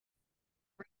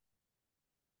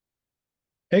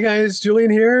Hey guys,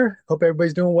 Julian here. Hope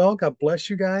everybody's doing well. God bless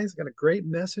you guys. Got a great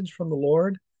message from the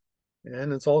Lord,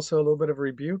 and it's also a little bit of a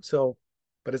rebuke.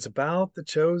 But it's about the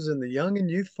chosen, the young and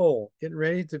youthful, getting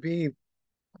ready to be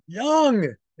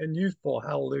young and youthful.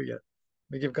 Hallelujah.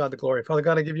 We give God the glory. Father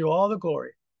God, I give you all the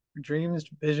glory. Your dreams,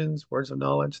 visions, words of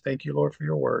knowledge. Thank you, Lord, for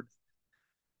your word.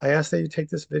 I ask that you take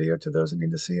this video to those that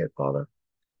need to see it, Father.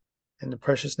 In the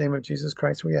precious name of Jesus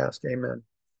Christ, we ask. Amen.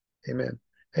 Amen.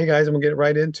 Hey guys, I'm gonna get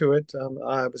right into it.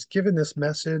 I was given this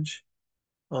message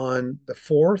on the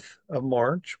 4th of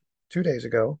March, 2 days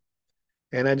ago,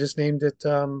 and I just named it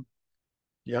Young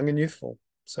and Youthful.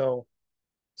 So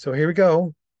here we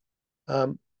go.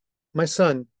 Um, my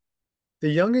son, the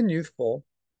young and youthful,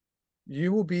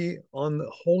 you will be on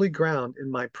the holy ground in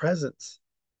my presence.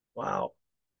 Wow.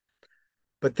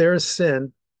 But there is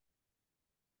sin.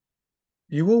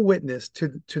 You will witness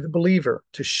to the believer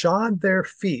to shod their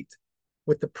feet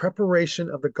with the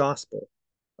preparation of the gospel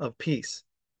of peace.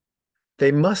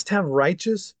 They must have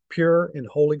righteous, pure, and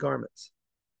holy garments,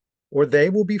 or they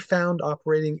will be found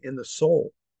operating in the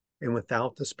soul and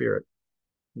without the spirit.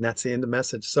 And that's the end of the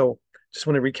message. So just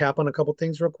want to recap on a couple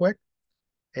things real quick.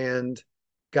 And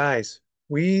guys,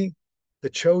 we, the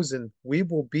chosen, we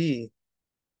will be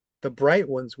the bright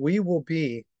ones. We will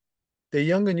be the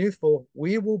young and youthful.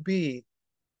 We will be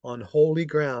on holy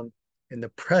ground in the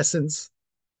presence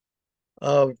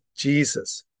of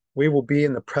Jesus. We will be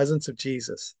in the presence of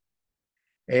Jesus.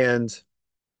 And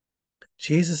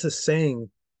Jesus is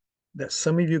saying that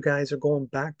some of you guys are going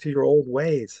back to your old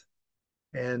ways.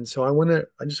 And so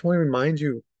I just want to remind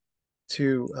you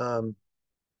to,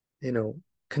 you know,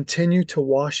 continue to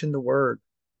wash in the word,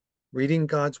 reading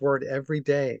God's word every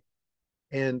day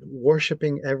and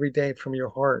worshiping every day from your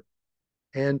heart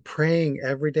and praying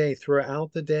every day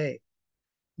throughout the day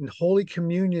in holy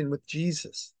communion with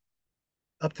Jesus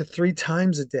up to 3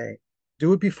 times a day.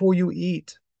 Do it before you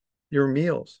eat your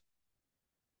meals.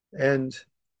 And,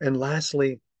 and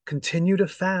lastly, continue to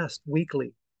fast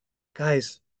weekly.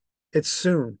 Guys, it's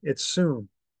soon. It's soon.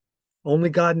 Only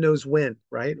God knows when,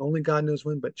 right? Only God knows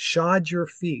when, but shod your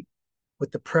feet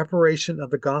with the preparation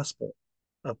of the gospel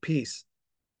of peace.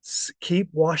 Keep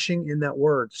washing in that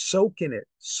word, soak in it,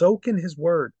 soak in his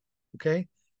word. Okay.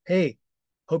 Hey,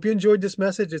 hope you enjoyed this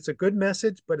message. It's a good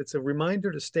message, but it's a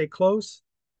reminder to stay close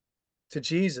to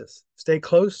Jesus, stay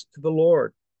close to the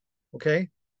Lord. Okay.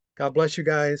 God bless you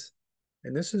guys.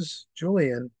 And this is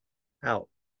Julian out.